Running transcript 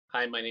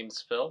Hi, my name is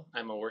Phil.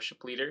 I'm a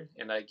worship leader,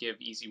 and I give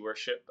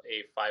EasyWorship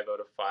a 5 out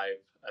of 5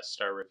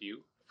 star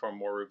review. For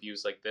more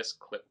reviews like this,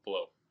 click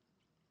below.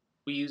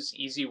 We use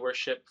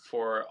EasyWorship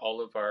for all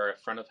of our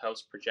front of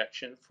house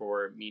projection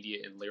for media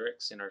and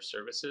lyrics in our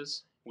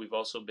services. We've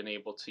also been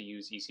able to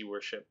use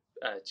EasyWorship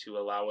to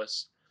allow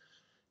us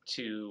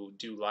to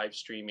do live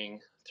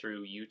streaming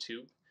through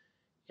YouTube,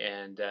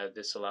 and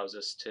this allows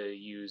us to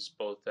use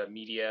both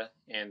media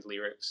and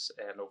lyrics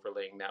and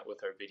overlaying that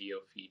with our video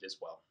feed as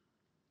well.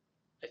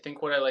 I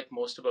think what I like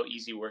most about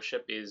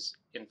EasyWorship is,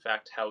 in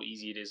fact, how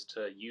easy it is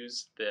to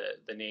use.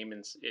 The name,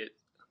 and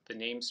the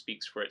name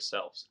speaks for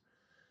itself.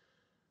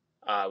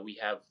 We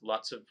have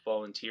lots of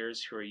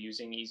volunteers who are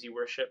using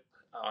EasyWorship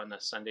on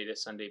a Sunday to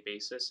Sunday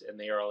basis, and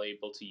they are all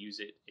able to use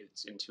it.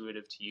 It's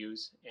intuitive to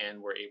use,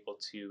 and we're able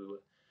to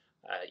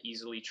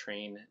easily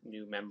train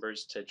new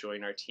members to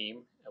join our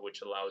team,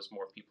 which allows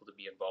more people to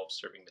be involved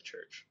serving the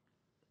church.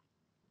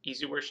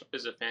 EasyWorship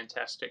is a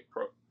fantastic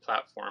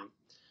platform.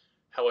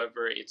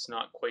 However, it's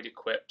not quite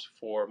equipped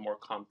for more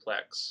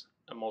complex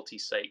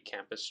multi-site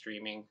campus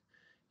streaming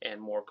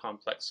and more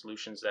complex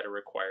solutions that are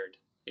required.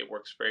 It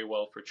works very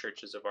well for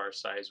churches of our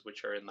size,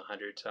 which are in the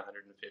 100 to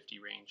 150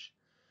 range.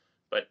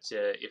 But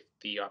if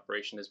the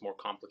operation is more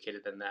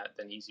complicated than that,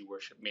 then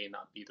EasyWorship may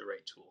not be the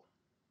right tool.